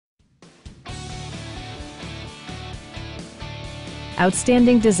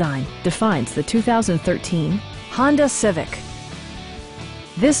Outstanding design defines the 2013 Honda Civic.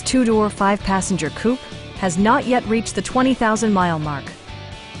 This two-door, five-passenger coupe has not yet reached the 20,000-mile mark.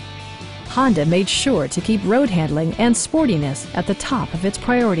 Honda made sure to keep road handling and sportiness at the top of its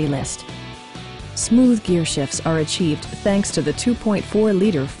priority list. Smooth gear shifts are achieved thanks to the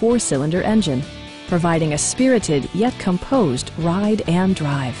 2.4-liter four-cylinder engine, providing a spirited yet composed ride and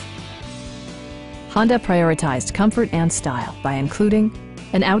drive. Honda prioritized comfort and style by including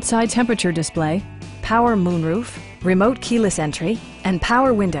an outside temperature display, power moonroof, remote keyless entry, and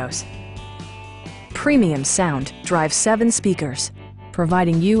power windows. Premium sound drives 7 speakers,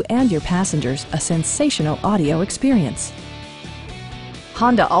 providing you and your passengers a sensational audio experience.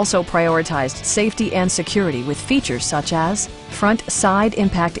 Honda also prioritized safety and security with features such as front side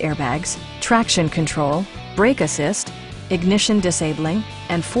impact airbags, traction control, brake assist, ignition disabling,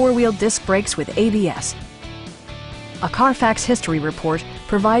 and four-wheel disc brakes with ABS. A Carfax history report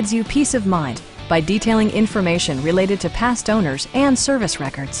provides you peace of mind by detailing information related to past owners and service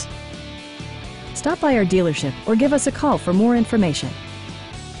records. Stop by our dealership or give us a call for more information.